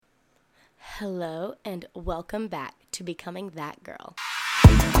Hello and welcome back to Becoming That Girl.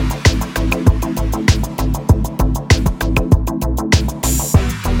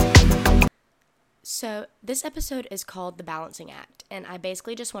 So this episode is called The Balancing Act, and I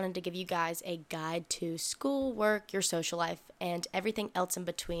basically just wanted to give you guys a guide to school, work, your social life, and everything else in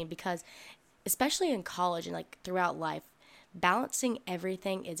between because especially in college and throughout life, balancing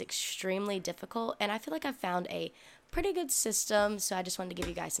everything is extremely difficult, and I feel like I've found a pretty good system, so I just wanted to give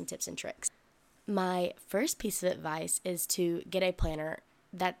you guys some tips and tricks. My first piece of advice is to get a planner.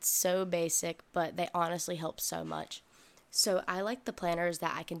 That's so basic, but they honestly help so much. So I like the planners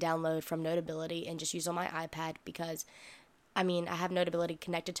that I can download from Notability and just use on my iPad because, I have Notability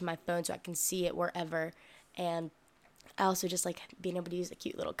connected to my phone so I can see it wherever, and I also just like being able to use the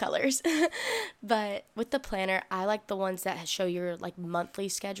cute little colors. But with the planner, I like the ones that show your monthly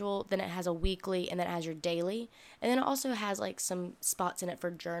schedule, then it has a weekly, and then it has your daily. And then it also has some spots in it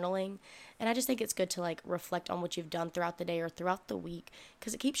for journaling. And I just think it's good to reflect on what you've done throughout the day or throughout the week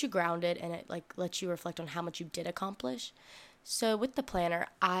because it keeps you grounded and it lets you reflect on how much you did accomplish. So with the planner,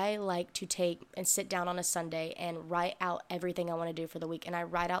 I like to take and sit down on a Sunday and write out everything I want to do for the week. And I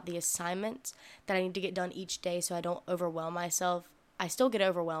write out the assignments that I need to get done each day so I don't overwhelm myself. I still get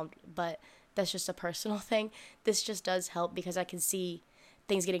overwhelmed, but that's just a personal thing. This just does help because I can see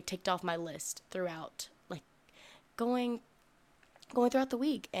things getting ticked off my list throughout, going throughout the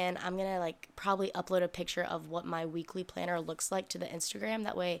week. And I'm going to probably upload a picture of what my weekly planner looks like to the Instagram.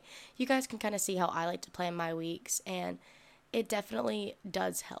 That way you guys can kind of see how I like to plan my weeks, and it definitely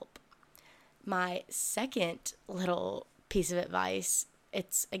does help. My second little piece of advice,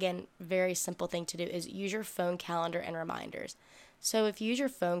 it's again very simple thing to do, is use your phone calendar and reminders. So if you use your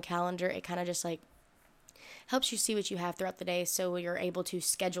phone calendar, it kind of just helps you see what you have throughout the day so you're able to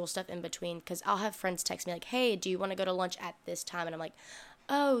schedule stuff in between. Because I'll have friends text me hey, do you want to go to lunch at this time? And I'm like,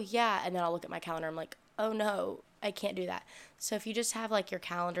 oh yeah. And then I'll look at my calendar. I'm like, oh no, I can't do that. So if you just have your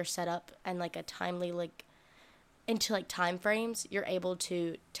calendar set up and a timely into time frames, you're able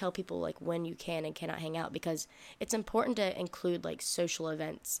to tell people when you can and cannot hang out, because it's important to include social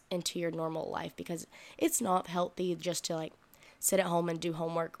events into your normal life, because it's not healthy just to sit at home and do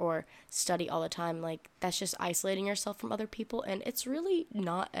homework or study all the time. That's just isolating yourself from other people, and it's really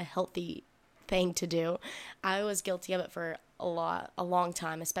not a healthy thing to do. I was guilty of it for a long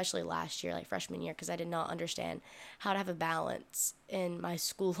time, especially last year, freshman year, because I did not understand how to have a balance in my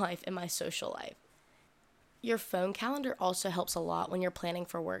school life and my social life. Your phone calendar also helps a lot when you're planning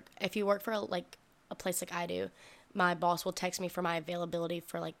for work. If you work for a place like I do, my boss will text me for my availability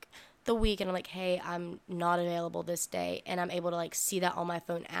for the week, and I'm like, hey, I'm not available this day, and I'm able to see that on my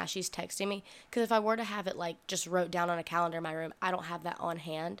phone as she's texting me. Because if I were to have it just wrote down on a calendar in my room, I don't have that on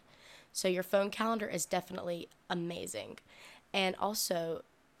hand. So your phone calendar is definitely amazing. And also,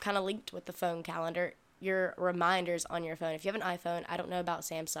 kind of linked with the phone calendar, your reminders on your phone. If you have an iPhone, I don't know about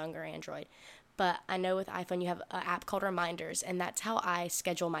Samsung or Android, but I know with iPhone you have an app called Reminders, and that's how I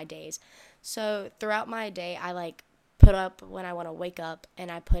schedule my days. So throughout my day, I put up when I want to wake up, and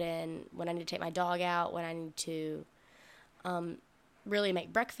I put in when I need to take my dog out, when I need to really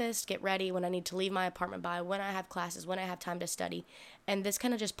make breakfast, get ready, when I need to leave my apartment by, when I have classes, when I have time to study. And this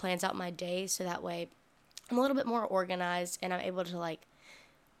kind of just plans out my day so that way I'm a little bit more organized, and I'm able to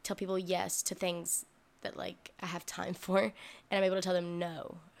tell people yes to things that I have time for, and I'm able to tell them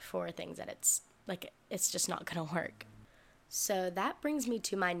no for things that it's just not gonna work. So that brings me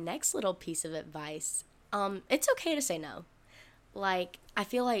to my next little piece of advice. It's okay to say no. I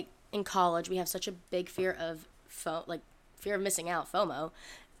feel in college we have such a big fear of fear of missing out, FOMO,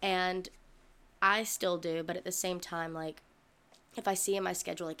 and I still do, but at the same time, if I see in my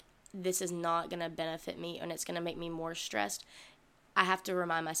schedule this is not gonna benefit me and it's gonna make me more stressed, I have to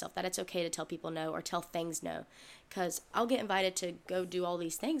remind myself that it's okay to tell people no or tell things no, because I'll get invited to go do all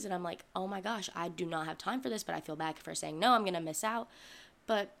these things and I'm like, oh my gosh, I do not have time for this, but I feel bad for saying no, I'm going to miss out.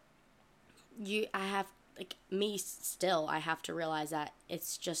 But I have to realize that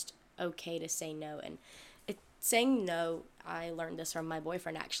it's just okay to say no. And saying no, I learned this from my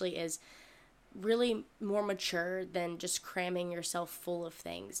boyfriend actually, is really more mature than just cramming yourself full of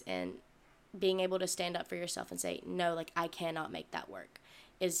things, and being able to stand up for yourself and say, no, I cannot make that work,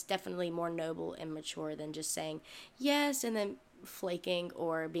 is definitely more noble and mature than just saying yes and then flaking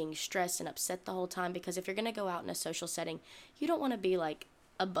or being stressed and upset the whole time. Because if you're going to go out in a social setting, you don't want to be a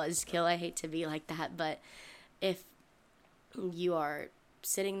buzzkill. I hate to be like that, but if you are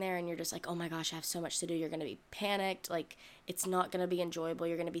sitting there and you're just oh my gosh, I have so much to do, you're going to be panicked. It's not going to be enjoyable.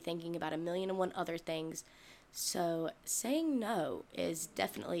 You're going to be thinking about 1,000,001 other things. So saying no is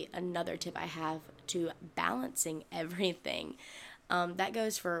definitely another tip I have to balancing everything. That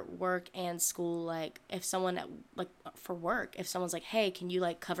goes for work and school. Like, if someone, like, for work, if someone's like, hey, can you,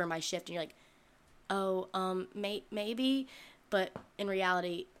 like, cover my shift? And you're like, oh, maybe. But in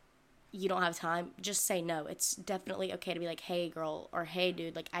reality, you don't have time, just say no. It's definitely okay to be like, hey, girl, or hey,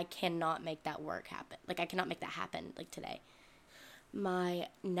 dude, like, I cannot make that work happen. Like, I cannot make that happen, like, today. My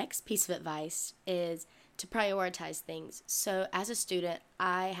next piece of advice is to prioritize things. So, as a student,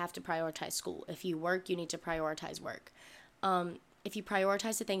 I have to prioritize school. If you work, you need to prioritize work. If you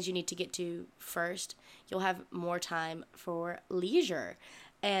prioritize the things you need to get to first, you'll have more time for leisure.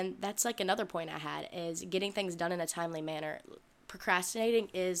 And that's like another point I had is getting things done in a timely manner. Procrastinating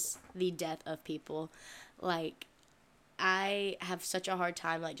is the death of people. Like, I have such a hard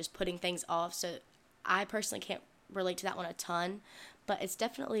time like just putting things off. So I personally can't relate to that one a ton, but it's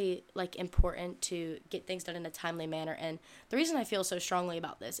definitely like important to get things done in a timely manner. And the reason I feel so strongly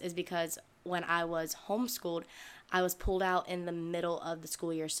about this is because when I was homeschooled, I was pulled out in the middle of the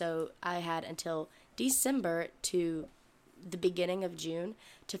school year. So I had until December to the beginning of June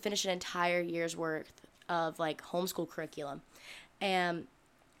to finish an entire year's worth of like homeschool curriculum. And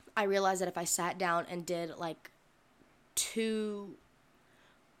I realized that if I sat down and did like two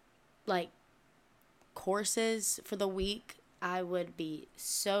like courses for the week, I would be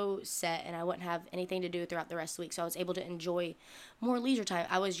so set and I wouldn't have anything to do throughout the rest of the week. So I was able to enjoy more leisure time.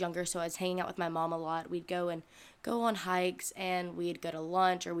 I was younger, so I was hanging out with my mom a lot. We'd go on hikes and we'd go to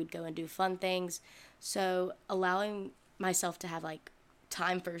lunch or we'd go and do fun things. So allowing myself to have like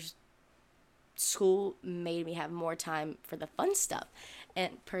time for school made me have more time for the fun stuff.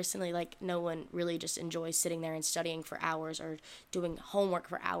 And personally, like, no one really just enjoys sitting there and studying for hours or doing homework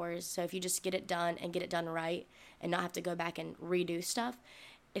for hours. So if you just get it done and get it done right and not have to go back and redo stuff,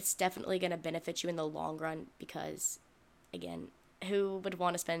 it's definitely going to benefit you in the long run because, again, who would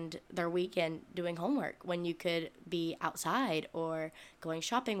want to spend their weekend doing homework when you could be outside or going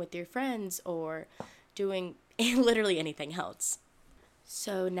shopping with your friends or doing literally anything else?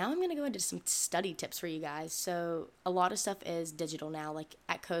 So now I'm going to go into some study tips for you guys. So a lot of stuff is digital now. Like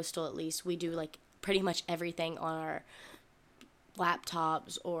at Coastal, at least, we do like pretty much everything on our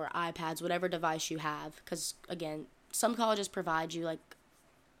laptops or iPads, whatever device you have. Because again, some colleges provide you like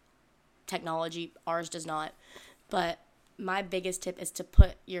technology, ours does not. But my biggest tip is to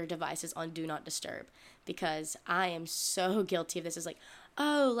put your devices on Do Not Disturb because I am so guilty of this. It's like,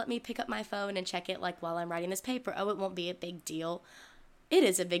 oh, let me pick up my phone and check it like while I'm writing this paper. Oh, it won't be a big deal. It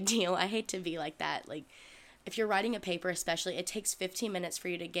is a big deal. I hate to be like that. Like, if you're writing a paper, especially, it takes 15 minutes for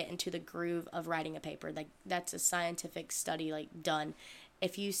you to get into the groove of writing a paper. Like, that's a scientific study, like, done.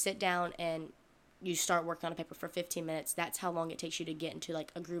 If you sit down and you start working on a paper for 15 minutes, that's how long it takes you to get into,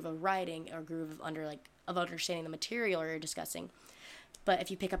 like, a groove of writing or a groove of understanding the material you're discussing. But if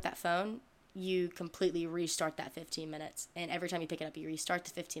you pick up that phone, you completely restart that 15 minutes. And every time you pick it up, you restart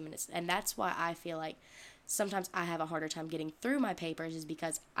the 15 minutes. And that's why I feel like sometimes I have a harder time getting through my papers is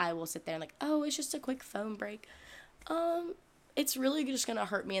because I will sit there and like, oh, it's just a quick phone break. It's really just going to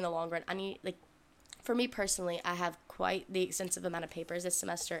hurt me in the long run. I need, like, for me personally, I have quite the extensive amount of papers this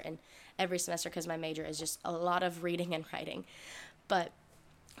semester and every semester because my major is just a lot of reading and writing. But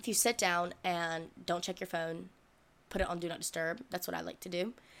if you sit down and don't check your phone, put it on Do Not Disturb, that's what I like to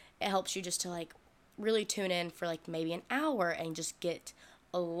do. It helps you just to, like, really tune in for, like, maybe an hour and just get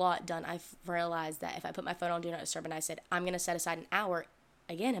a lot done. I've realized that if I put my phone on Do Not Disturb and I said, I'm going to set aside an hour,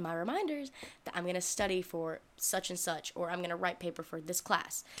 again, in my reminders, that I'm going to study for such and such, or I'm going to write paper for this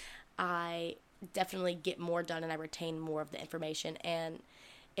class, I definitely get more done and I retain more of the information. And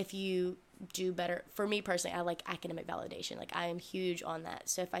if you do better, for me personally, I like academic validation. Like, I am huge on that.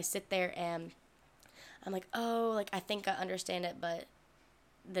 So if I sit there and I'm like, oh, like, I think I understand it, but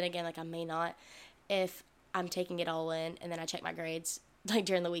then again, like, I may not. If I'm taking it all in and then I check my grades, like,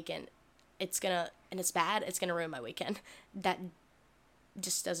 during the weekend, it's bad, it's gonna ruin my weekend. That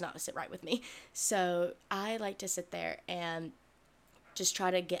just does not sit right with me. So I like to sit there and just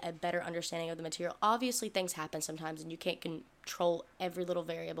try to get a better understanding of the material. Obviously, things happen sometimes, and you can't control every little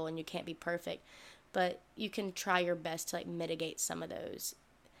variable, and you can't be perfect, but you can try your best to, like, mitigate some of those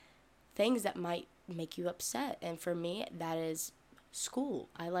things that might make you upset. And for me, that is school.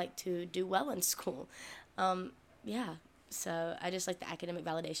 I like to do well in school. Yeah. So I just like the academic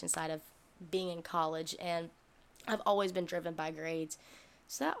validation side of being in college, and I've always been driven by grades.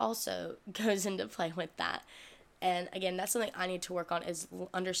 So that also goes into play with that. And again, that's something I need to work on is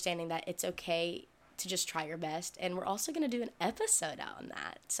understanding that it's okay to just try your best. And we're also going to do an episode out on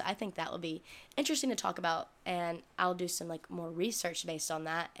that. So I think that will be interesting to talk about, and I'll do some like more research based on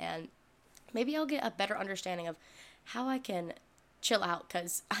that, and maybe I'll get a better understanding of how I can chill out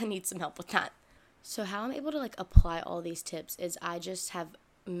because I need some help with that. So how I'm able to like apply all these tips is I just have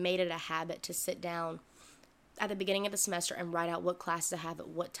made it a habit to sit down at the beginning of the semester and write out what classes I have at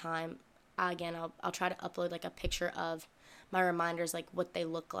what time. Again, I'll try to upload like a picture of my reminders, like what they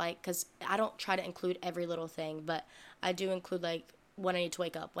look like, because I don't try to include every little thing, but I do include like when I need to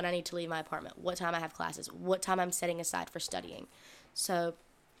wake up, when I need to leave my apartment, what time I have classes, what time I'm setting aside for studying. So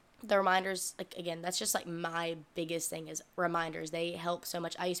the reminders, like, again, that's just like my biggest thing is reminders. They help so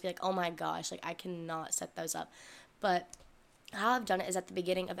much. I used to be like, oh my gosh, like I cannot set those up. But how I've done it is at the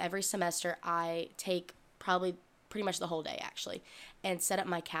beginning of every semester, I take probably pretty much the whole day actually and set up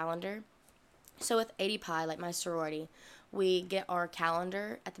my calendar. So with 80 Pi, like my sorority, we get our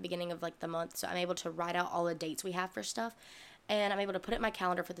calendar at the beginning of like the month. So I'm able to write out all the dates we have for stuff, and I'm able to put it in my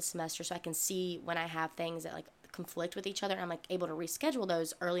calendar for the semester so I can see when I have things that like conflict with each other. And I'm like able to reschedule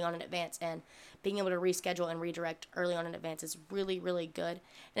those early on in advance, and being able to reschedule and redirect early on in advance is really, really good.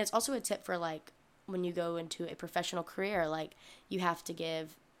 And it's also a tip for like when you go into a professional career, like you have to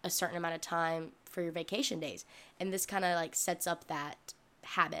give a certain amount of time for your vacation days. And this kind of like sets up that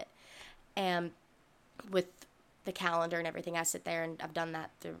habit. And with the calendar and everything, I sit there and I've done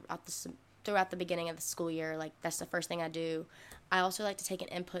that throughout the beginning of the school year. Like that's the first thing I do. I also like to take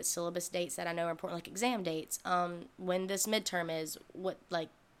and input syllabus dates that I know are important, like exam dates. When this midterm is, what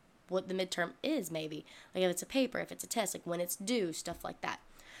the midterm is, maybe like if it's a paper, if it's a test, like when it's due, stuff like that.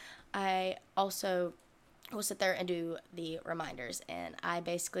 I also will sit there and do the reminders, and I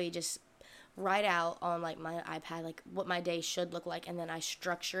basically just write out on like my iPad like what my day should look like, and then I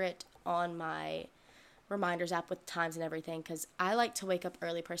structure it on my reminders app with times and everything, because I like to wake up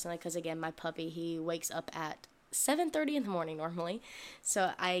early personally, because again, my puppy, he wakes up at 7:30 in the morning normally,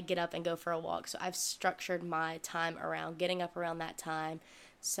 so I get up and go for a walk. So I've structured my time around getting up around that time,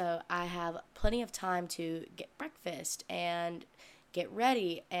 so I have plenty of time to get breakfast and get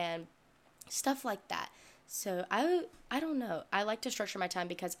ready and stuff like that. So I don't know. I like to structure my time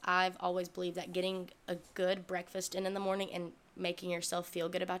because I've always believed that getting a good breakfast in the morning and making yourself feel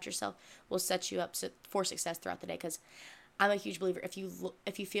good about yourself will set you up for success throughout the day. Because I'm a huge believer. If you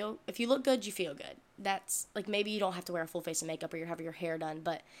look good, you feel good. That's like, maybe you don't have to wear a full face of makeup or you have your hair done,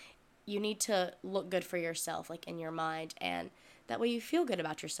 but you need to look good for yourself, like in your mind, and that way you feel good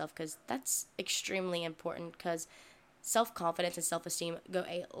about yourself, because that's extremely important. Because self-confidence and self-esteem go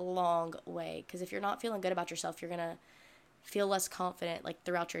a long way, because if you're not feeling good about yourself, you're gonna feel less confident like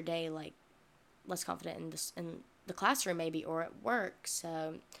throughout your day, like less confident in the classroom maybe, or at work.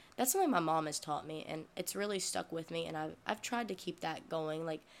 So that's something my mom has taught me, and it's really stuck with me, and I've tried to keep that going.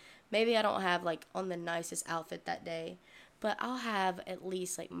 Like maybe I don't have like on the nicest outfit that day, but I'll have at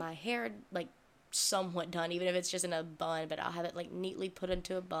least like my hair like somewhat done, even if it's just in a bun, but I'll have it like neatly put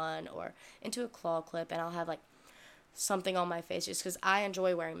into a bun or into a claw clip, and I'll have like something on my face, just because I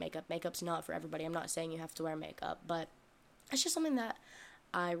enjoy wearing makeup. Makeup's not for everybody. I'm not saying you have to wear makeup, but it's just something that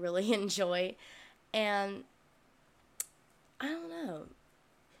I really enjoy. And I don't know.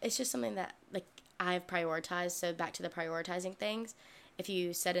 It's just something that like I've prioritized. So back to the prioritizing things. If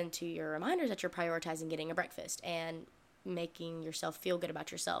you set into your reminders that you're prioritizing getting a breakfast and making yourself feel good about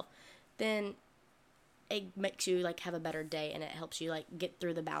yourself, then it makes you like have a better day, and it helps you like get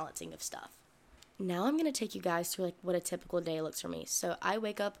through the balancing of stuff. Now I'm going to take you guys through like what a typical day looks for me. So I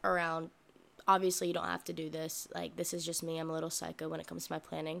wake up around, obviously you don't have to do this. Like this is just me. I'm a little psycho when it comes to my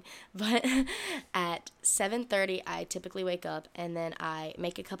planning. But at 7:30 I typically wake up, and then I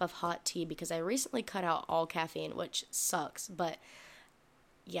make a cup of hot tea because I recently cut out all caffeine, which sucks. But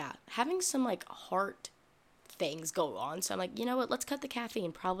yeah, having some like heart things go on. So I'm like, you know what? Let's cut the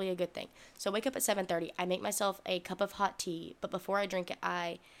caffeine. Probably a good thing. So I wake up at 7:30. I make myself a cup of hot tea, but before I drink it,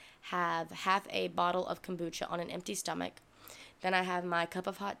 I have half a bottle of kombucha on an empty stomach. Then I have my cup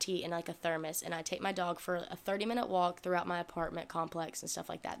of hot tea in like a thermos, and I take my dog for a 30-minute walk throughout my apartment complex and stuff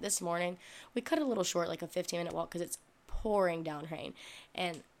like that. This morning, we cut a little short, like a 15-minute walk, because it's pouring down rain.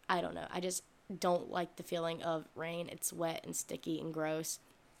 And I don't know. I just don't like the feeling of rain. It's wet and sticky and gross.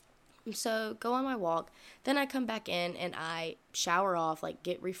 So go on my walk. Then I come back in and I shower off, like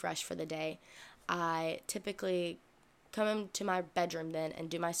get refreshed for the day. I typically come into my bedroom then and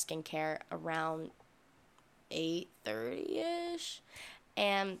do my skincare around 8:30ish,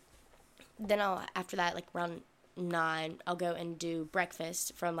 and then I'll after that like around 9 I'll go and do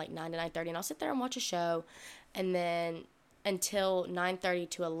breakfast from like 9 to 9:30, and I'll sit there and watch a show, and then until 9:30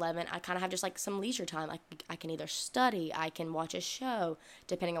 to 11 I kind of have just like some leisure time. I can either study, I can watch a show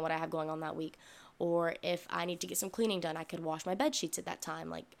depending on what I have going on that week, or if I need to get some cleaning done, I could wash my bed sheets at that time.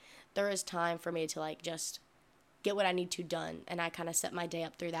 Like there is time for me to like just get what I need to done, and I kind of set my day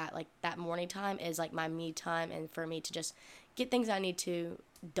up through that. Like that morning time is like my me time, and for me to just get things I need to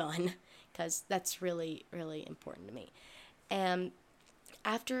done, because that's really, really important to me. And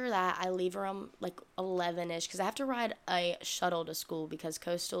after that, I leave around like 11-ish because I have to ride a shuttle to school because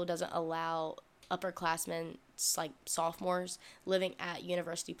Coastal doesn't allow upperclassmen, like sophomores, living at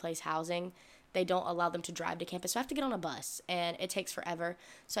University Place housing. They don't allow them to drive to campus, so I have to get on a bus, and it takes forever.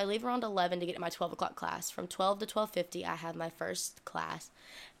 So I leave around 11 to get to my 12 o'clock class. From 12 to 12:50, I have my first class,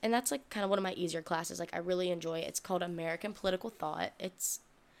 and that's like kind of one of my easier classes. Like I really enjoy it. It's called American Political Thought. It's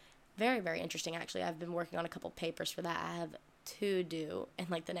very, very interesting, actually. I've been working on a couple papers for that. I have to do in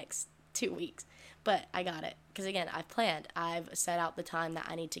like the next 2 weeks, but I got it because again, I've planned. I've set out the time that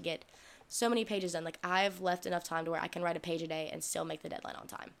I need to get so many pages done. Like I've left enough time to where I can write a page a day and still make the deadline on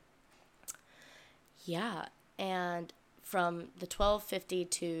time. Yeah, and from the 12:50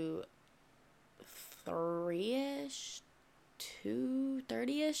 to 3ish,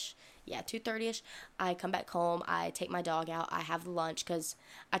 2:30ish, yeah, 2:30ish, I come back home. I take my dog out. I have lunch because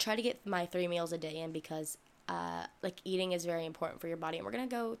I try to get my 3 meals a day in because like eating is very important for your body, and we're gonna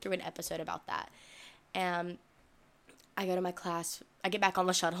go through an episode about that. And I go to my class. I get back on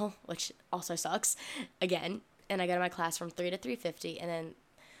the shuttle, which also sucks again, and I go to my class from 3 to 3:50, and then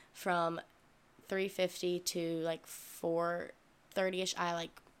from 3:50 to like 4:30ish, I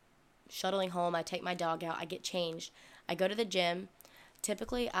like shuttling home. I take my dog out. I get changed. I go to the gym.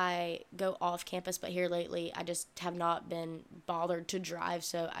 Typically, I go off campus, but here lately, I just have not been bothered to drive.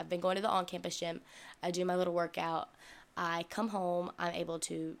 So I've been going to the on-campus gym. I do my little workout. I come home. I'm able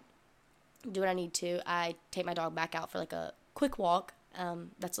to do what I need to. I take my dog back out for like a quick walk.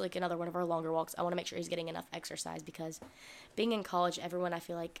 That's like another one of our longer walks. I want to make sure he's getting enough exercise because being in college, everyone I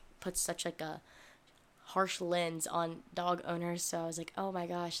feel like puts such like a harsh lens on dog owners. So I was like, oh my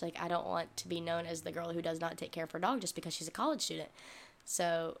gosh, like I don't want to be known as the girl who does not take care of her dog just because she's a college student.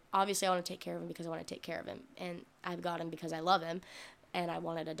 So obviously I want to take care of him because I want to take care of him, and I've got him because I love him and I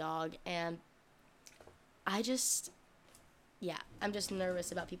wanted a dog. And I just, yeah, I'm just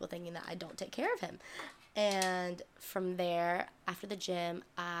nervous about people thinking that I don't take care of him. And from there, after the gym,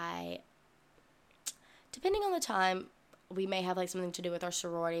 depending on the time, we may have like something to do with our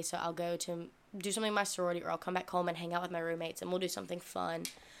sorority. So I'll go to do something in my sorority, or I'll come back home and hang out with my roommates and we'll do something fun.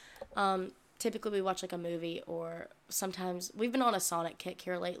 Typically we watch like a movie, or sometimes we've been on a Sonic kick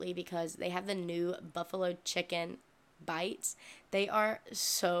here lately because they have the new buffalo chicken bites. They are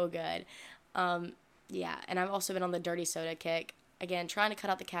so good. Yeah, and I've also been on the dirty soda kick. Again, trying to cut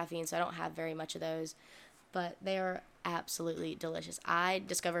out the caffeine, so I don't have very much of those, but they are absolutely delicious. I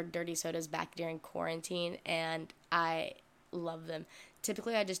discovered dirty sodas back during quarantine, and I love them.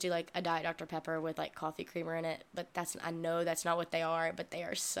 Typically, I just do like a Diet Dr. Pepper with like coffee creamer in it, but I know that's not what they are, but they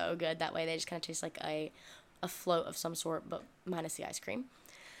are so good. That way, they just kind of taste like a float of some sort, but minus the ice cream.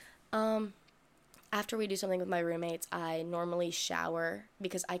 After we do something with my roommates, I normally shower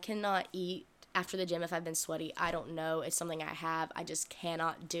because I cannot eat after the gym if I've been sweaty. I don't know. It's something I have. I just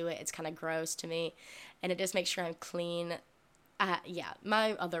cannot do it. It's kind of gross to me, and it just makes sure I'm clean. Yeah,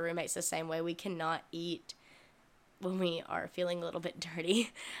 my other roommate's the same way. We cannot eat when we are feeling a little bit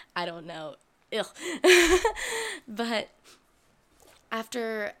dirty. I don't know. Ugh. But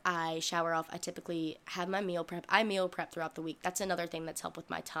after I shower off, I typically have my meal prep. I meal prep throughout the week. That's another thing that's helped with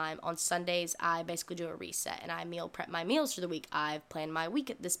my time. On Sundays, I basically do a reset, and I meal prep my meals for the week. I've planned my week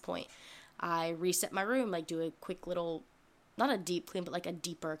at this point. I reset my room, like do a quick little, not a deep clean, but like a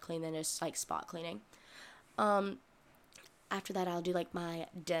deeper clean than just like spot cleaning. After that, I'll do like my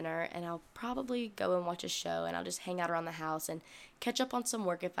dinner, and I'll probably go and watch a show, and I'll just hang out around the house and catch up on some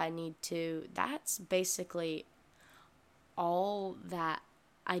work if I need to. That's basically all that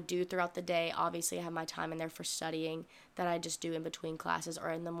I do throughout the day. Obviously, I have my time in there for studying that I just do in between classes or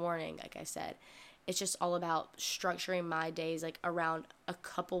in the morning, like I said. It's just all about structuring my days like around a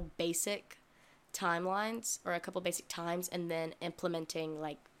couple basic timelines or a couple basic times, and then implementing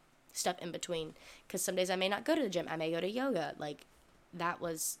like stuff in between, because some days I may not go to the gym. I may go to yoga. Like that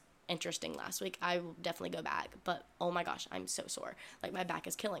was interesting last week. I will definitely go back, but oh my gosh, I'm so sore. Like my back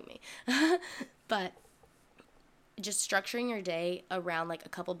is killing me. But just structuring your day around like a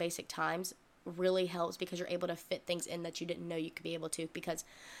couple basic times really helps because you're able to fit things in that you didn't know you could be able to. Because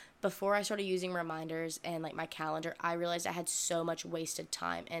before I started using reminders and like my calendar, I realized I had so much wasted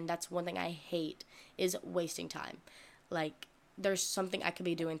time, and that's one thing I hate is wasting time. Like there's something I could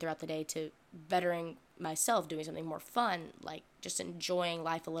be doing throughout the day to bettering myself, doing something more fun, like just enjoying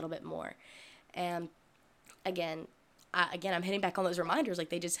life a little bit more. And again, I'm hitting back on those reminders. Like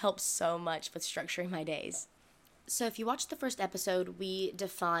they just help so much with structuring my days. So if you watched the first episode, we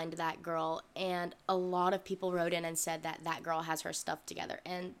defined that girl, and a lot of people wrote in and said that that girl has her stuff together.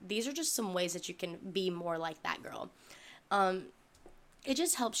 And these are just some ways that you can be more like that girl. it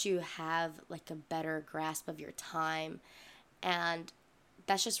just helps you have like a better grasp of your time, and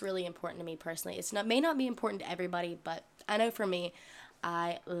that's just really important to me personally. It's not, may not be important to everybody, but I know for me,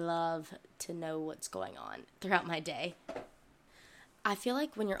 I love to know what's going on throughout my day. I feel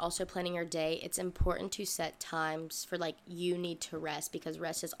like when you're also planning your day, it's important to set times for like you need to rest, because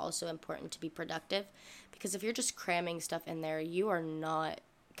rest is also important to be productive. Because if you're just cramming stuff in there, you are not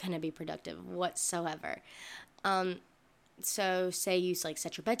going to be productive whatsoever. So say you like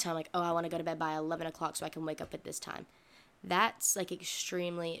set your bedtime, like, oh, I want to go to bed by 11 o'clock so I can wake up at this time. That's like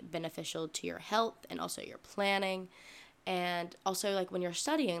extremely beneficial to your health and also your planning. And also, like when you're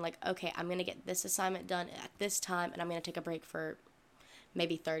studying, like, okay, I'm going to get this assignment done at this time, and I'm going to take a break for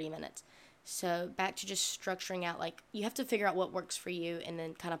maybe 30 minutes. So back to just structuring out, like you have to figure out what works for you and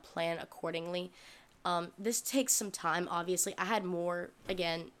then kind of plan accordingly. This takes some time, obviously. I had more,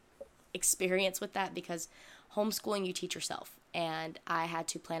 again, experience with that because homeschooling, you teach yourself. And I had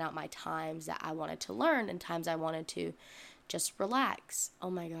to plan out my times that I wanted to learn and times I wanted to just relax. Oh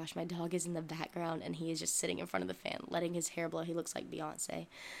my gosh, my dog is in the background and he is just sitting in front of the fan, letting his hair blow. He looks like Beyonce.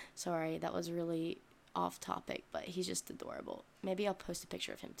 Sorry, that was really off topic, but he's just adorable. Maybe I'll post a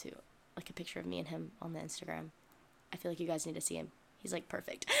picture of him too, like a picture of me and him on the Instagram. I feel like you guys need to see him. He's like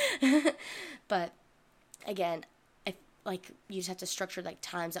perfect. But again, if like you just have to structure like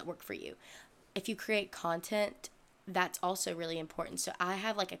times that work for you. If you create content, that's also really important. So I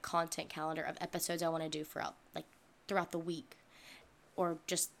have like a content calendar of episodes I want to do throughout the week, or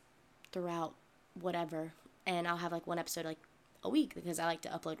just throughout whatever. And I'll have like one episode like a week because I like to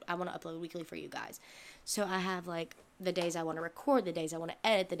upload. I want to upload weekly for you guys. So I have like the days I want to record, the days I want to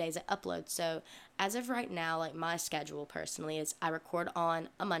edit, the days I upload. So as of right now, like my schedule personally is I record on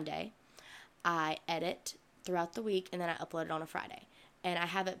a Monday, I edit throughout the week, and then I upload it on a Friday. And I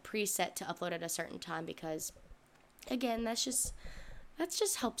have it preset to upload at a certain time because, again, that just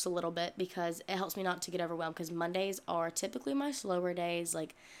helps a little bit because it helps me not to get overwhelmed, because Mondays are typically my slower days.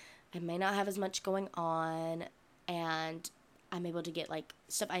 Like I may not have as much going on, and I'm able to get like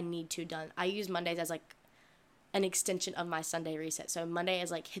stuff I need to done. I use Mondays as like an extension of my Sunday reset. So Monday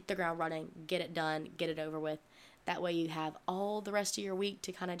is like hit the ground running, get it done, get it over with. That way you have all the rest of your week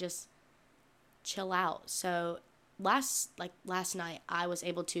to kind of just chill out. So last night I was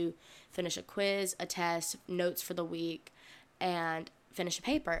able to finish a quiz, a test, notes for the week, and finish a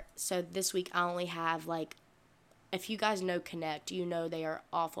paper. So this week I only have like, if you guys know Connect, you know they are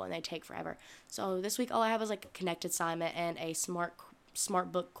awful and they take forever. So this week all I have is like a Connect assignment and a smart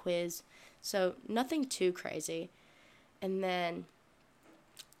book quiz. So nothing too crazy. And then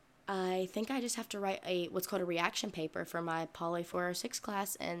I think I just have to write a what's called a reaction paper for my Poly 406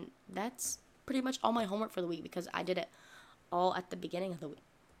 class, and that's pretty much all my homework for the week because I did it all at the beginning of the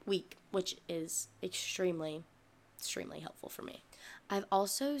week, which is extremely helpful for me. I've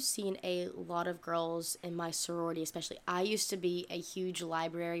also seen a lot of girls in my sorority, especially. I used to be a huge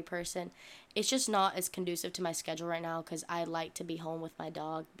library person. It's just not as conducive to my schedule right now because I like to be home with my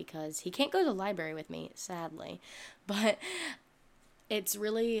dog because he can't go to the library with me, sadly. But it's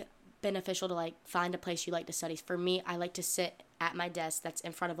really beneficial to like find a place you like to study. For me, I like to sit at my desk that's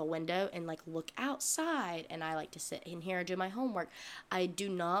in front of a window and like look outside, and I like to sit in here and do my homework. I do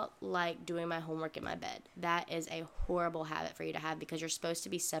not like doing my homework in my bed. That is a horrible habit for you to have because you're supposed to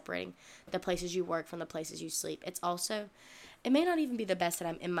be separating the places you work from the places you sleep. It's also, it may not even be the best that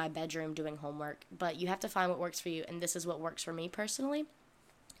I'm in my bedroom doing homework, but you have to find what works for you, and this is what works for me personally.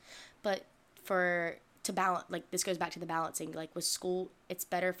 But for to balance, like this goes back to the balancing, like with school, it's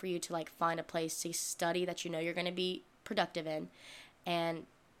better for you to like find a place to study that you know you're going to be productive in, and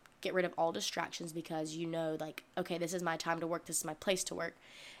get rid of all distractions because you know like, okay, this is my time to work, this is my place to work.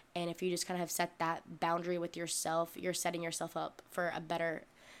 And if you just kind of have set that boundary with yourself, you're setting yourself up for a better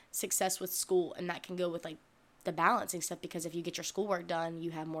success with school. And that can go with like the balancing stuff, because if you get your schoolwork done,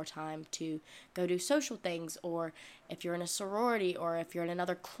 you have more time to go do social things, or if you're in a sorority or if you're in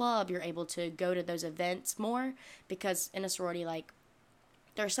another club, you're able to go to those events more, because in a sorority, like,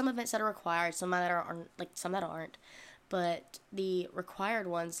 there are some events that are required, some that aren't, like some that aren't, but the required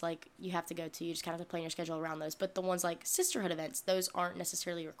ones, like, you have to go to, you just kind of have to plan your schedule around those. But the ones like sisterhood events, those aren't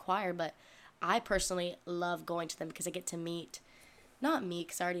necessarily required, but I personally love going to them because I get to meet, not me,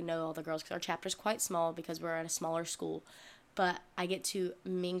 because I already know all the girls, because our chapter's quite small because we're at a smaller school, but I get to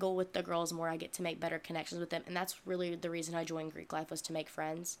mingle with the girls more. I get to make better connections with them, and that's really the reason I joined Greek Life, was to make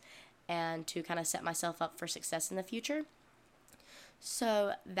friends and to kind of set myself up for success in the future.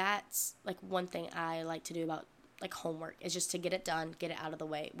 So that's like one thing I like to do about like homework, is just to get it done, get it out of the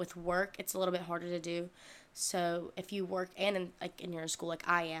way. With work, it's a little bit harder to do. So if you work and in, like in your school, like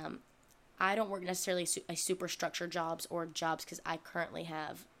I am, I don't work necessarily a super structured jobs or jobs because I currently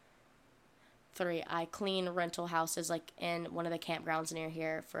have three. I clean rental houses like in one of the campgrounds near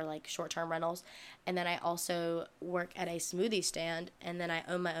here for like short-term rentals, and then I also work at a smoothie stand, and then I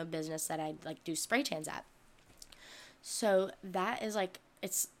own my own business that I like do spray tans at. So that is like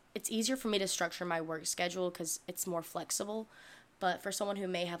it's easier for me to structure my work schedule because it's more flexible. But for someone who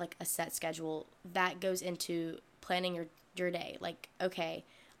may have like a set schedule, that goes into planning your day. Like, okay,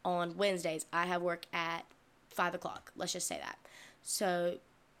 on Wednesdays I have work at 5 o'clock. Let's just say that. So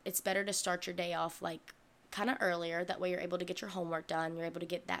it's better to start your day off like kind of earlier. That way you're able to get your homework done. You're able to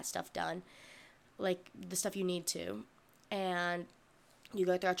get that stuff done, like the stuff you need to, and you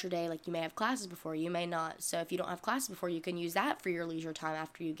go throughout your day. Like, you may have classes before, you may not. So if you don't have classes before, you can use that for your leisure time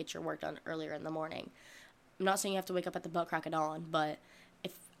after you get your work done earlier in the morning. I'm not saying you have to wake up at the butt crack of dawn, but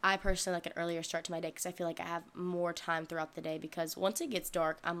if I personally like an earlier start to my day because I feel like I have more time throughout the day, because once it gets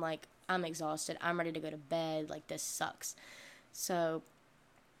dark, I'm exhausted. I'm ready to go to bed. Like, this sucks. So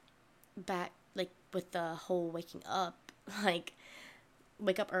back like with the whole waking up, like,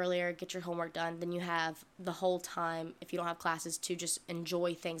 wake up earlier, get your homework done, then you have the whole time, if you don't have classes, to just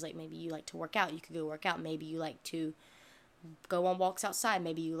enjoy things. Like, maybe you like to work out, you could go work out. Maybe you like to go on walks outside.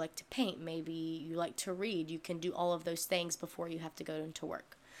 Maybe you like to paint. Maybe you like to read. You can do all of those things before you have to go into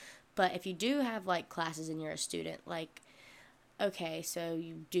work. But if you do have like classes and you're a student, like, okay, so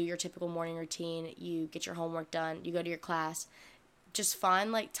you do your typical morning routine, you get your homework done, you go to your class, just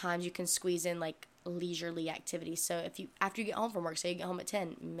find like times you can squeeze in like leisurely activities. So if you, after you get home from work, say you get home at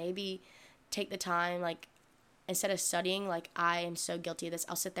 10, maybe take the time, like, instead of studying, like, I am so guilty of this,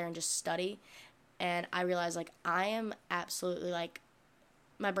 I'll sit there and just study, and I realize like I am absolutely like,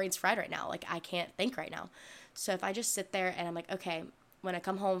 my brain's fried right now, like I can't think right now. So if I just sit there and I'm like, okay, when I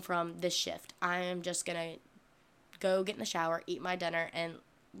come home from this shift, I am just gonna go get in the shower, eat my dinner, and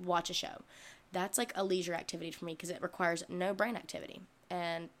watch a show. That's like a leisure activity for me because it requires no brain activity.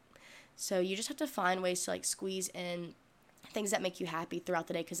 And so you just have to find ways to like squeeze in things that make you happy throughout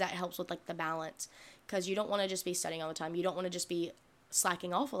the day, because that helps with like the balance. Because you don't want to just be studying all the time. You don't want to just be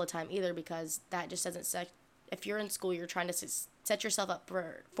slacking off all the time either, because that just doesn't set. If you're in school, you're trying to set yourself up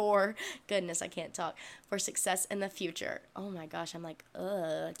for goodness, I can't talk, for success in the future. Oh my gosh, I'm like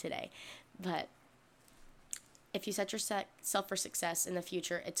today. But if you set yourself for success in the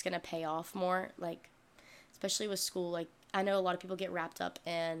future, it's going to pay off more. Like, especially with school, like, I know a lot of people get wrapped up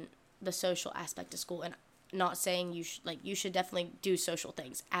in the social aspect of school, and not saying you should definitely do social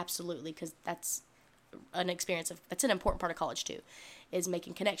things, absolutely, because that's that's an important part of college too, is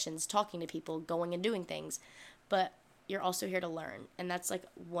making connections, talking to people, going and doing things. But you're also here to learn, and that's like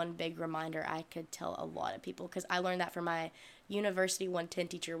one big reminder I could tell a lot of people, because I learned that from my University 110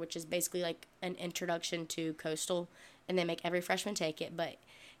 teacher, which is basically like an introduction to coastal, and they make every freshman take it. But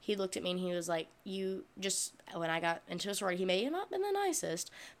he looked at me and he was like, you just, when I got into a sorority, he may have not been the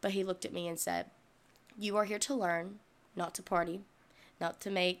nicest, but he looked at me and said, you are here to learn, not to party, not to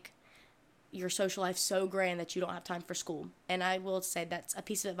make your social life so grand that you don't have time for school. And I will say that's a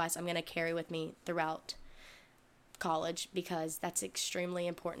piece of advice I'm going to carry with me throughout college, because that's extremely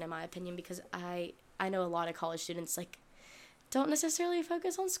important in my opinion, because I know a lot of college students like don't necessarily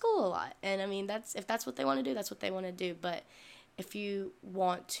focus on school a lot. And I mean, that's, if that's what they want to do, that's what they want to do. But if you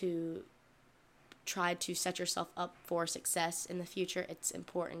want to try to set yourself up for success in the future, it's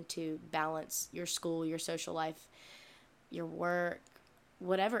important to balance your school, your social life, your work,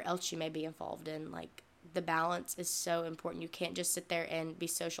 whatever else you may be involved in. Like, the balance is so important. You can't just sit there and be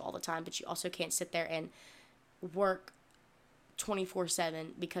social all the time, but you also can't sit there and work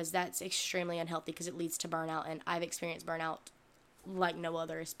 24/7, because that's extremely unhealthy, because it leads to burnout. And I've experienced burnout like no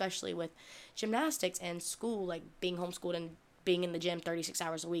other, especially with gymnastics and school. Like, being homeschooled and being in the gym 36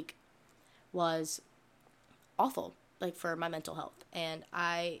 hours a week was awful, like, for my mental health. And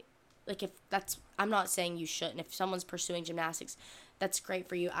I'm not saying you shouldn't. If someone's pursuing gymnastics, that's great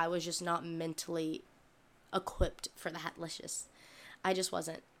for you. I was just not mentally equipped for that. I just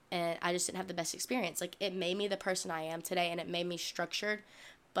wasn't. And I just didn't have the best experience. Like, it made me the person I am today, and it made me structured,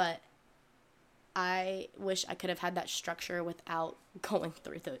 but I wish I could have had that structure without going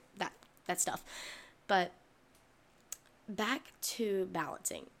through that stuff. But back to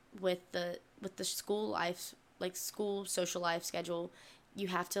balancing with the school life, like school, social life schedule, you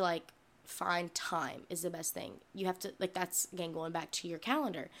have to like find time is the best thing. You have to, like, that's again going back to your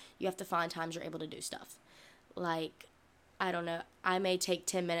calendar. You have to find times you're able to do stuff. Like, I don't know, I may take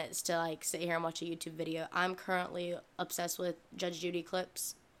 10 minutes to like sit here and watch a YouTube video. I'm currently obsessed with Judge Judy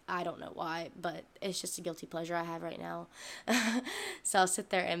clips. I don't know why, but it's just a guilty pleasure I have right now. So I'll sit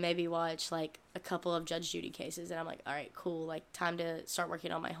there and maybe watch like a couple of Judge Judy cases, and I'm like, all right, cool, like, time to start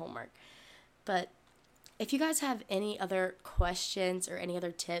working on my homework. But if you guys have any other questions or any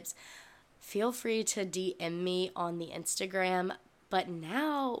other tips, feel free to DM me on the Instagram. But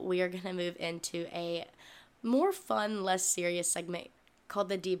now we are going to move into a more fun, less serious segment called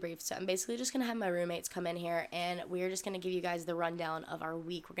the debrief. So I'm basically just going to have my roommates come in here and we're just going to give you guys the rundown of our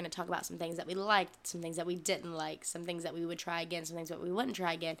week. We're going to talk about some things that we liked, some things that we didn't like, some things that we would try again, some things that we wouldn't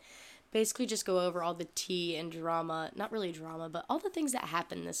try again. Basically just go over all the tea and drama, not really drama, but all the things that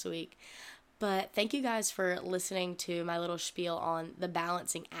happened this week. But thank you guys for listening to my little spiel on the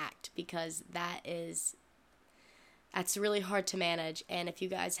balancing act, because that's really hard to manage. And if you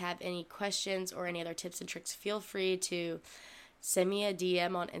guys have any questions or any other tips and tricks, feel free to send me a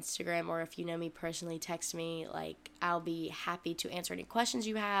DM on Instagram, or if you know me personally, text me. Like, I'll be happy to answer any questions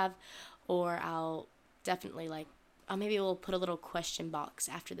you have, or I'll definitely maybe we'll put a little question box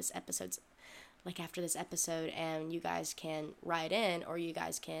after this episode, and you guys can write in, or you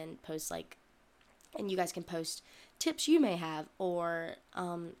guys can post tips you may have, or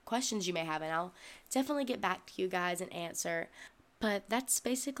questions you may have, and I'll definitely get back to you guys and answer. But that's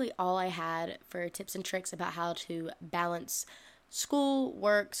basically all I had for tips and tricks about how to balance school,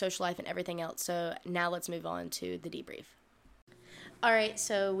 work, social life, and everything else. So now let's move on to the debrief. All right,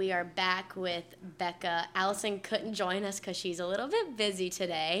 so we are back with Becca. Allison couldn't join us because she's a little bit busy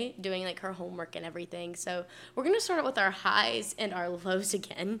today doing her homework and everything. So we're going to start out with our highs and our lows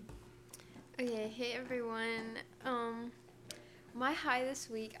again. Okay, hey everyone. My high this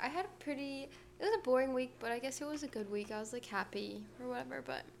week, it was a boring week, but I guess it was a good week. I was happy or whatever,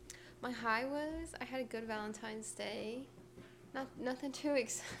 but my high was I had a good Valentine's Day. Nothing too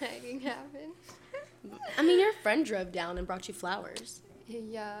exciting happened. I mean, your friend drove down and brought you flowers.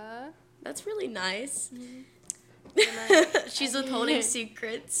 Yeah. That's really nice. Mm-hmm. She's withholding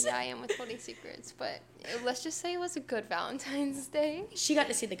secrets. Yeah, I am withholding secrets, but let's just say it was a good Valentine's Day. She got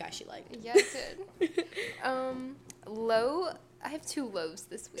to see the guy she liked. Yeah, I did. Low, I have 2 lows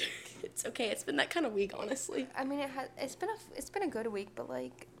this week. It's okay. It's been that kind of week, honestly. I mean, it's been a good week, but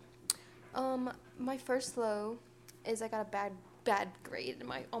my first low is I got a bad grade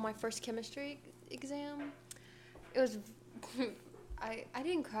on my first chemistry exam. It was I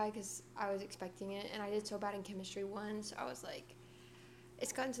didn't cry because I was expecting it, and I did so bad in chemistry 1, so I was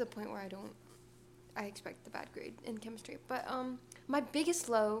it's gotten to the point where I expect the bad grade in chemistry. But my biggest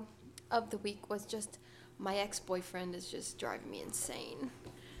low of the week was just my ex-boyfriend is just driving me insane.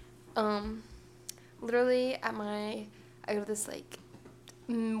 Literally I go to this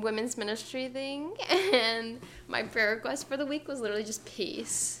women's ministry thing, and my prayer request for the week was literally just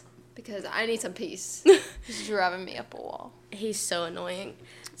peace, because I need some peace. He's driving me up a wall. He's so annoying.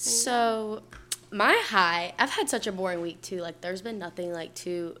 So my high, I've had such a boring week too. There's been nothing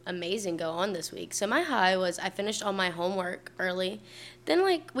too amazing go on this week. So my high was I finished all my homework early. Then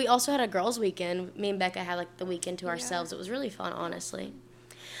we also had a girls' weekend. Me and Becca had the weekend to ourselves. It was really fun, honestly.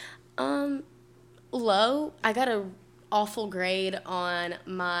 Low, I got a awful grade on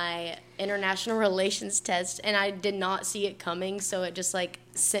my international relations test, and I did not see it coming, so it just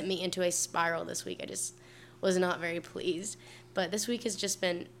sent me into a spiral this week. I just was not very pleased. But this week has just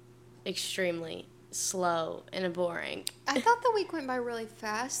been extremely slow and boring. I thought the week went by really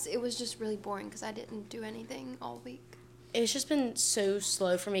fast. It was just really boring because I didn't do anything all week. It's just been so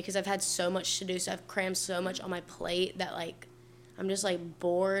slow for me because I've had so much to do, so I've crammed so much on my plate that I'm just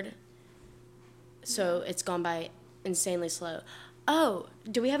bored. So it's gone by insanely slow. Oh,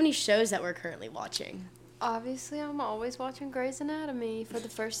 do we have any shows that we're currently watching? Obviously, I'm always watching Grey's Anatomy for the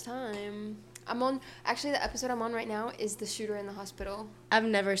first time. The episode I'm on right now is The Shooter in the Hospital. I've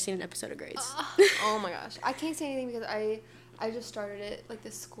never seen an episode of Grey's. Oh my gosh. I can't say anything because I just started it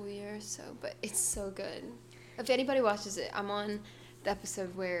this school year, but it's so good. If anybody watches it, I'm on the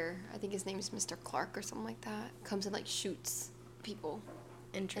episode where I think his name is Mr. Clark or something like that. Comes and shoots people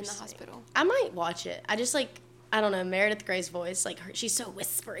in the hospital. I might watch it. I just I don't know, Meredith Grey's voice, she's so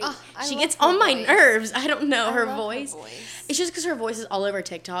whispery. She gets on my nerves. I don't know, her love voice. Her voice. It's just because her voice is all over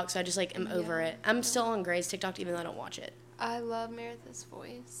TikTok, so I just am over it. I'm still on Grey's TikTok even though I don't watch it. I love Meredith's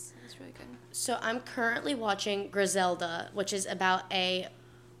voice. It's really good. So I'm currently watching Griselda, which is about a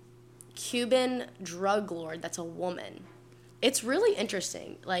Cuban drug lord that's a woman. It's really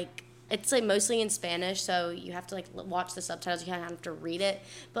interesting. It's mostly in Spanish, so you have to watch the subtitles. You kind of have to read it,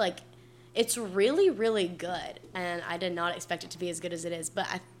 but it's really, really good, and I did not expect it to be as good as it is.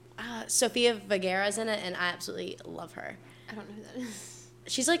 But Sofia Vergara's in it, and I absolutely love her. I don't know who that is.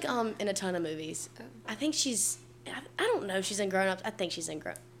 She's in a ton of movies. Oh. I think I don't know if she's in Grown Ups. I think she's in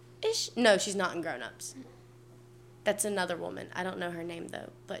No, she's not in Grown Ups. That's another woman. I don't know her name,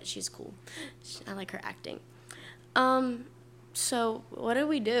 though, but she's cool. I like her acting. So what do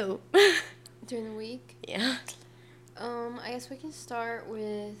we do? During the week? Yeah. I guess we can start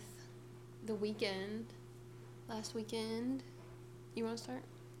with the weekend. Last weekend. You want to start?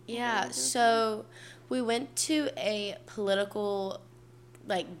 Yeah, so we went to a political,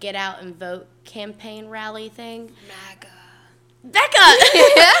 like, get out and vote campaign rally thing. MAGA. Becca!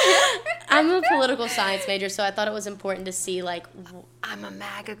 I'm a political science major, so I thought it was important to see, like... I'm a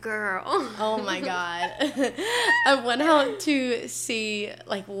MAGA girl. Oh, my God. I went out to see,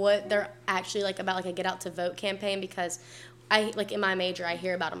 like, what they're actually, like, about, like, a get out to vote campaign, because in my major, I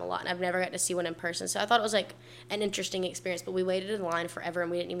hear about them a lot, and I've never got to see one in person, so I thought it was, like, an interesting experience, but we waited in line forever, and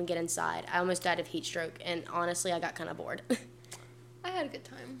we didn't even get inside. I almost died of heat stroke, and honestly, I got kind of bored. I had a good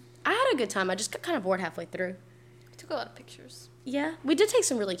time. I had a good time. I just got kind of bored halfway through. We took a lot of pictures. Yeah, we did take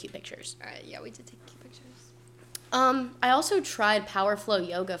some really cute pictures. Yeah, we did take cute pictures. I also tried Power Flow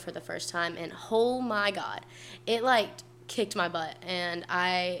Yoga for the first time, and oh my God, it, like, kicked my butt, and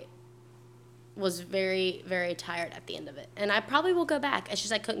I was very, very tired at the end of it. And I probably will go back. It's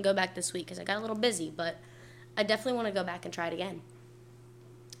just I couldn't go back this week because I got a little busy, but I definitely want to go back and try it again.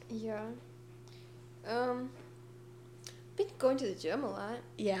 Yeah. Been going to the gym a lot.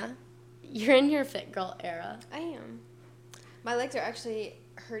 Yeah? You're in your fit girl era. I am. My legs are actually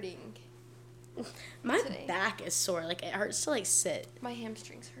hurting. My today. back is sore. Like, it hurts to, like, sit. My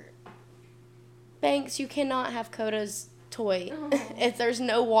hamstrings hurt. Banks, you cannot have Coda's toy Oh. if there's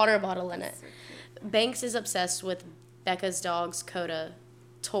no water bottle in it. So cute. Banks is obsessed with Becca's dog's Coda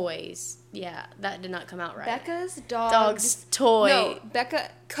toys. Yeah, that did not come out right. Becca's dog's toy. No, Becca's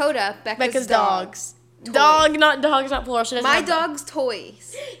Becca's dog. dogs. Toy. Dog, not plural. She doesn't My have that. dog's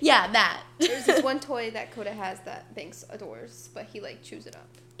toys. Yeah, that. There's this one toy that Coda has that Banks adores, but he, like, chews it up.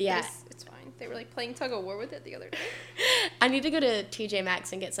 Yeah. But it's fine. They were, like, playing tug of war with it the other day. I need to go to TJ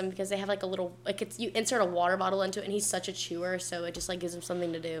Maxx and get some because they have, like, a little, like, you insert a water bottle into it, and he's such a chewer, so it just, like, gives him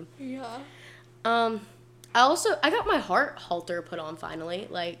something to do. Yeah. I got my heart halter put on finally.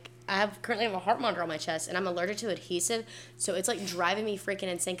 Like, currently have a heart monitor on my chest, and I'm allergic to adhesive, so it's, like, driving me freaking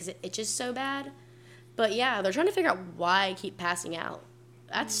insane because it itches so bad. But yeah, they're trying to figure out why I keep passing out.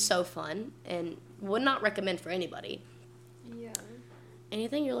 That's so fun, and would not recommend for anybody. Yeah.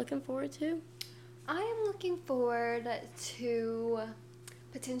 Anything you're looking forward to? I am looking forward to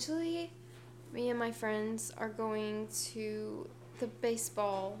potentially me and my friends are going to the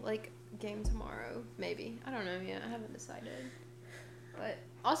baseball, like, game tomorrow, maybe. I don't know yet. I haven't decided. But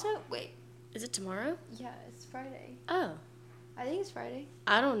also, wait. Is it tomorrow? Yeah, it's Friday. Oh. I think it's Friday.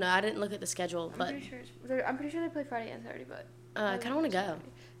 I don't know. I didn't look at the schedule, but I'm pretty sure they play Friday and Saturday, but I kind of want to go.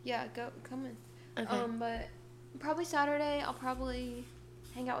 Yeah, come in. Okay. But probably Saturday. I'll probably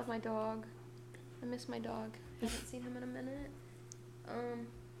hang out with my dog. I miss my dog. Haven't seen him in a minute.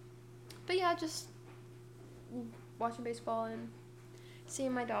 But yeah, just watching baseball and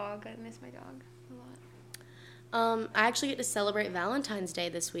seeing my dog. I miss my dog a lot. I actually get to celebrate Valentine's Day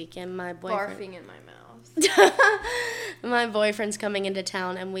this weekend. My boyfriend. Barfing in my mouth. My boyfriend's coming into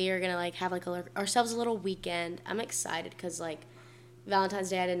town, and we are gonna, like, have, like, ourselves a little weekend. I'm excited because, like, Valentine's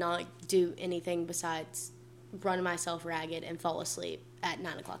Day I did not do anything besides run myself ragged and fall asleep at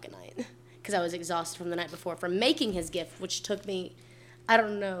 9 o'clock at night because I was exhausted from the night before from making his gift, which took me, I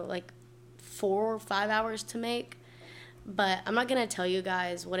don't know, like 4 or 5 hours to make. But I'm not going to tell you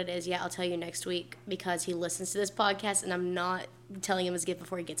guys what it is yet. I'll tell you next week because he listens to this podcast, and I'm not telling him his gift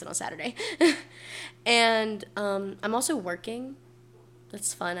before he gets it on Saturday. And I'm also working.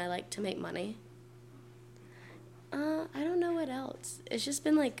 That's fun. I like to make money. I don't know what else. It's just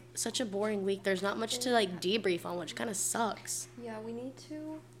been, like, such a boring week. There's not much to, like, debrief on, which kind of sucks. Yeah, we need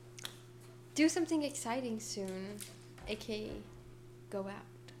to do something exciting soon, aka go out.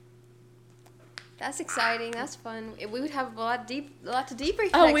 That's exciting. That's fun. We would have a lot to debrief.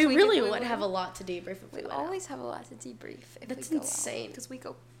 Oh, next we week really if we would have a lot to debrief if we We went always have a lot to debrief. If That's we go insane. Because we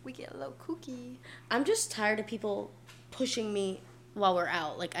get a little kooky. I'm just tired of people pushing me while we're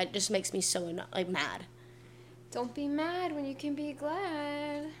out. Like, it just makes me so, mad. Don't be mad when you can be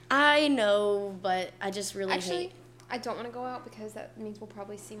glad. I know, but I just really Actually, hate. I don't want to go out because that means we'll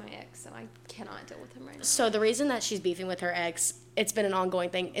probably see my ex, and I cannot deal with him right now. So the reason that she's beefing with her ex, it's been an ongoing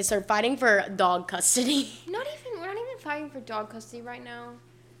thing, is they're fighting for dog custody. We're not even fighting for dog custody right now.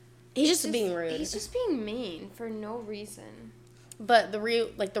 He's just being rude. He's just being mean for no reason. But the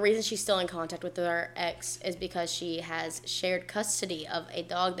reason she's still in contact with her ex is because she has shared custody of a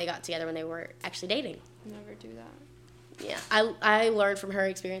dog they got together when they were actually dating. Never do that. Yeah, I learned from her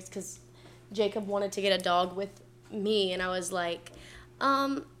experience because Jacob wanted to get a dog with me, and I was like,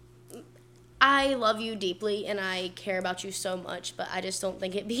 I love you deeply, and I care about you so much, but I just don't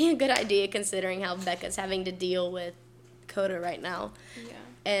think it'd be a good idea considering how Becca's having to deal with Dakota right now. Yeah.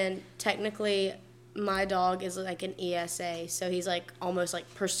 And technically, my dog is like an ESA, so he's like almost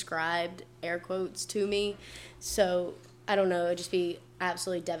like prescribed, air quotes, to me. So I don't know, it'd just be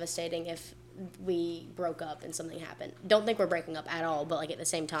absolutely devastating if we broke up and something happened. Don't think we're breaking up at all, but like at the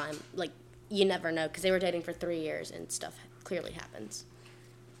same time, like you never know, because they were dating for 3 years and stuff clearly happens.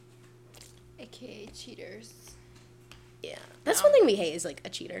 AKA cheaters. Yeah, that's one thing we hate is like a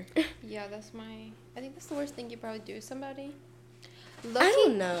cheater. Yeah, I think that's the worst thing you probably do to somebody. I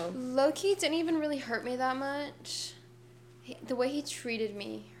don't know. Low-key didn't even really hurt me that much. The way he treated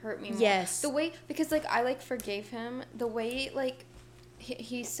me hurt me more. Yes. The way, because, like, I, like, forgave him. The way, like,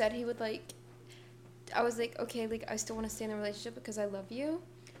 he said he would, like, I was like, okay, like, I still want to stay in the relationship because I love you.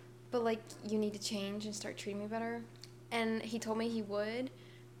 But, like, you need to change and start treating me better. And he told me he would.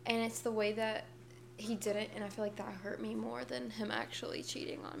 And it's the way that he didn't. And I feel like that hurt me more than him actually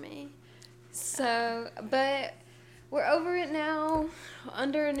cheating on me. So, but we're over it now.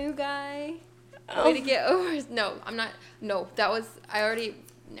 Under a new guy. Way to get over. No, I'm not. No, that was. I already.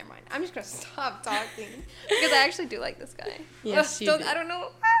 Never mind. I'm just gonna stop talking because I actually do like this guy. Yes, you do. I don't know.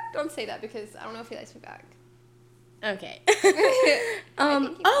 Don't say that because I don't know if he likes me back. Okay.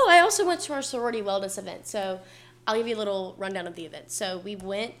 I also went to our sorority wellness event, so I'll give you a little rundown of the event. So we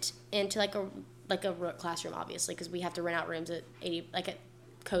went into like a classroom, obviously, because we have to rent out rooms at at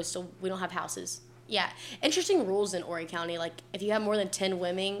Coastal. We don't have houses. Yeah, interesting rules in Horry County. Like, if you have more than 10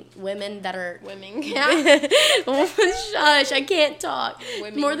 women that are Yeah. Shush, I can't talk.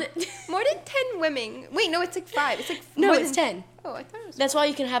 Women. More than 10 women. Wait, no, it's like 5. It's like no, more it's than 10. Oh, I thought it was. That's why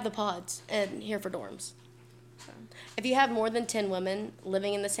you can have the pods and here for dorms. So. If you have more than 10 women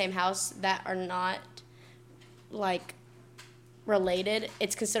living in the same house that are not like related,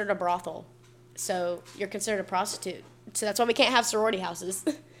 it's considered a brothel. So you're considered a prostitute. So that's why we can't have sorority houses.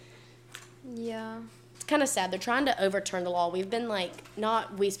 Yeah. It's kind of sad. They're trying to overturn the law. We've been like,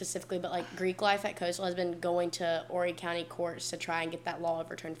 not we specifically, but like Greek Life at Coastal has been going to Horry County courts to try and get that law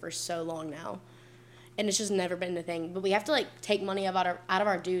overturned for so long now. And it's just never been a thing. But we have to like take money out of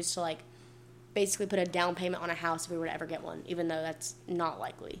our dues to like basically put a down payment on a house if we were to ever get one, even though that's not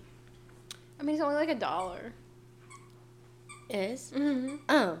likely. I mean, it's only like $1. It is? Mm-hmm.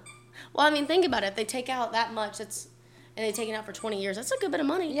 Oh. Well, I mean, think about it. If they take out that much, and they take it out for 20 years, that's a good bit of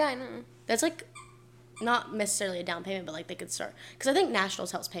money. Yeah, I know. That's like not necessarily a down payment, but like they could start. Because I think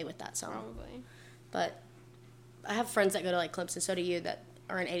Nationals helps pay with that some. Probably. But I have friends that go to like Clemson, so do you, that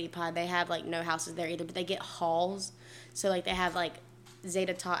are in 80 Pi. They have like no houses there either, but they get halls. So like they have like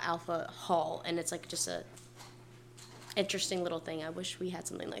Zeta Tau Alpha Hall, and it's like just a interesting little thing. I wish we had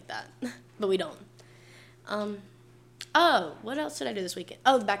something like that, but we don't. Oh, what else did I do this weekend?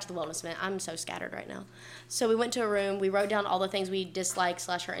 Oh, back to the wellness event. I'm so scattered right now. So we went to a room. We wrote down all the things we dislike /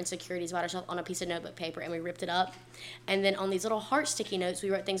 our insecurities about ourselves on a piece of notebook paper, and we ripped it up. And then on these little heart sticky notes, we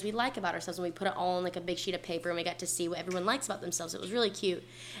wrote things we like about ourselves, and we put it all on like a big sheet of paper, and we got to see what everyone likes about themselves. It was really cute.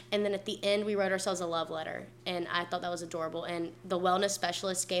 And then at the end, we wrote ourselves a love letter, and I thought that was adorable. And the wellness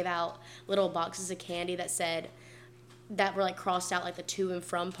specialist gave out little boxes of candy that were like crossed out like the to and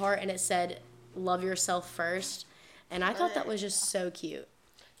from part, and it said, "Love yourself first." And I thought that was just so cute.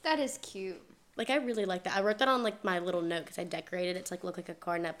 That is cute. Like, I really like that. I wrote that on, like, my little note because I decorated it to, like, look like a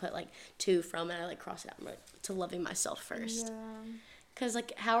card, and I put, like, to, from, and I, like, crossed it out and wrote, to loving myself first. Yeah. Because,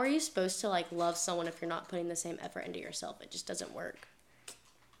 like, how are you supposed to, like, love someone if you're not putting the same effort into yourself? It just doesn't work.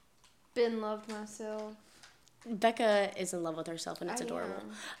 Been loved myself. Becca is in love with herself, and it's adorable.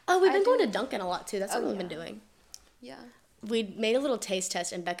 Am. Oh, we've been going to Dunkin' a lot, too. That's what we've been yeah. doing. Yeah. We made a little taste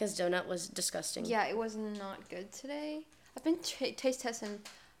test, and Becca's donut was disgusting. Yeah, it was not good today. I've been taste testing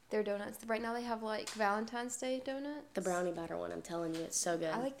their donuts. Right now they have, like, Valentine's Day donuts. The brownie batter one, I'm telling you, it's so good.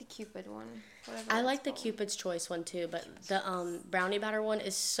 I like the Cupid one. I like the Cupid's Choice one, too, but the brownie batter one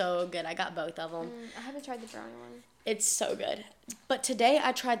is so good. I got both of them. I haven't tried the brownie one. It's so good. But today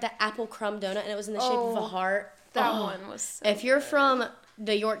I tried the apple crumb donut, and it was in the shape of a heart. That one was so If you're good. from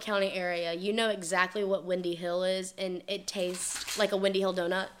the York County area, you know exactly what Windy Hill is, and it tastes like a Windy Hill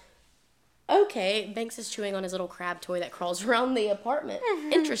donut. Okay, Banks is chewing on his little crab toy that crawls around the apartment.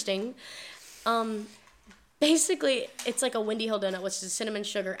 Interesting. Basically, it's like a Windy Hill donut, which is a cinnamon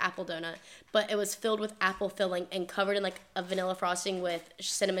sugar apple donut, but it was filled with apple filling and covered in like a vanilla frosting with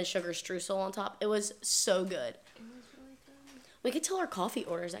cinnamon sugar streusel on top. It was so good. It was really good. We could tell our coffee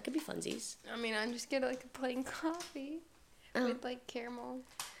orders. That could be funsies. I mean, I just get like a plain coffee with like caramel.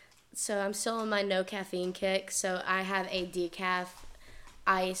 So I'm still on my no caffeine kick. So I have a decaf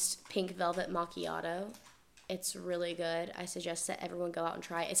iced pink velvet macchiato. It's really good. I suggest that everyone go out and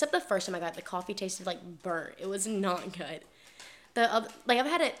try it. Except the first time I got it, the coffee tasted like burnt. It was not good. I've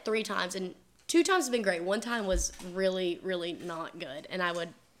had it 3 times, and 2 times have been great. 1 time was really, really not good, and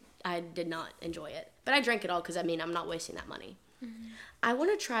I did not enjoy it. But I drank it all because, I mean, I'm not wasting that money. Mm-hmm. I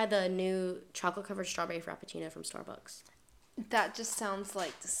want to try the new chocolate-covered strawberry frappuccino from Starbucks. That just sounds,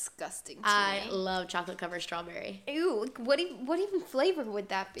 like, disgusting to me. I love chocolate-covered strawberry. Ew, what even flavor would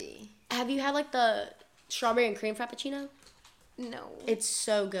that be? Have you had, like, the strawberry and cream frappuccino? No. It's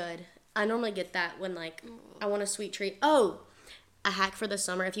so good. I normally get that when, like, I want a sweet treat. Oh, a hack for the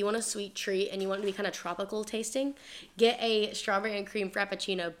summer. If you want a sweet treat and you want it to be kind of tropical tasting, get a strawberry and cream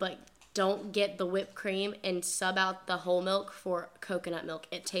frappuccino, but don't get the whipped cream and sub out the whole milk for coconut milk.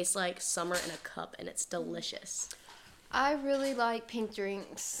 It tastes like summer in a cup, and it's delicious. I really like pink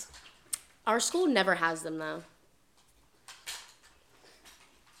drinks. Our school never has them, though.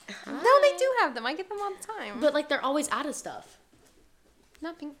 No, they do have them. I get them all the time. But, like, they're always out of stuff.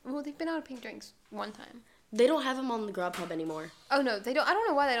 Not pink. Well, they've been out of pink drinks one time. They don't have them on the Grubhub anymore. Oh, no, they don't. I don't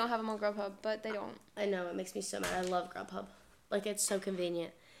know why they don't have them on Grubhub, but they don't. I know. It makes me so mad. I love Grubhub. Like, it's so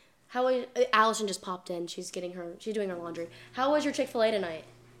convenient. Allison just popped in. She's doing her laundry. How was your Chick-fil-A tonight?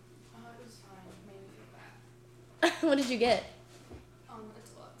 It was fine. Mainly What did you get? a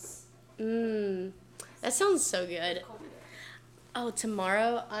deluxe. That sounds so good. Oh,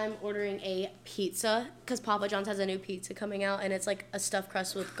 tomorrow I'm ordering a pizza because Papa John's has a new pizza coming out, and it's like a stuffed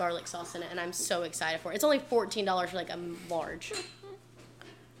crust with garlic sauce in it, and I'm so excited for it. It's only $14 for like a large.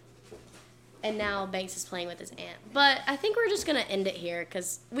 And now Banks is playing with his aunt. But I think we're just going to end it here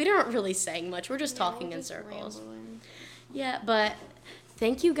because we don't really saying much. We're just talking in circles. Rambling. Yeah, but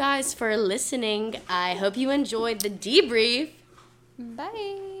thank you guys for listening. I hope you enjoyed the debrief.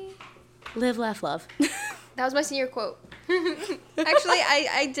 Bye. Live, laugh, love. That was my senior quote. Actually,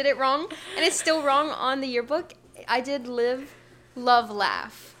 I did it wrong, and it's still wrong on the yearbook. I did live, love,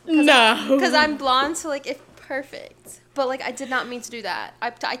 laugh. No. Because I'm blonde, so, like, it's perfect. But, like, I did not mean to do that. I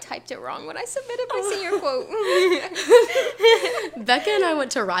typed it wrong when I submitted my senior quote. Becca and I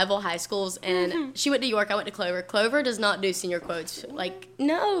went to rival high schools, and she went to York, I went to Clover. Clover does not do senior quotes. Like,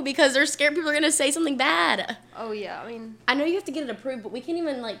 no, because they're scared people are going to say something bad. Oh, yeah, I mean... I know you have to get it approved, but we can't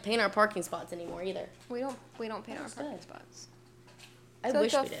even, like, paint our parking spots anymore either. We don't paint our parking spots. I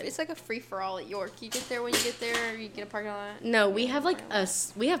wish we did. It's like a free-for-all at York. You get there when you get there, you get a parking lot. No, we have, like,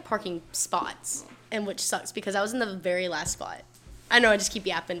 we have parking spots, and which sucks because I was in the very last spot. I know I just keep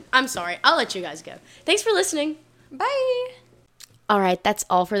yapping. I'm sorry. I'll let you guys go. Thanks for listening. Bye. All right, that's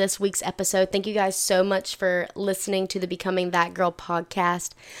all for this week's episode. Thank you guys so much for listening to the Becoming That Girl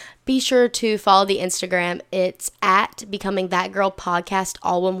podcast. Be sure to follow the Instagram. It's at Becoming That Girl podcast,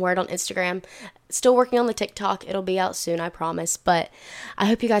 all one word on Instagram. Still working on the TikTok. It'll be out soon, I promise. But I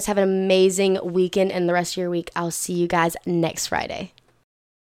hope you guys have an amazing weekend and the rest of your week. I'll see you guys next Friday.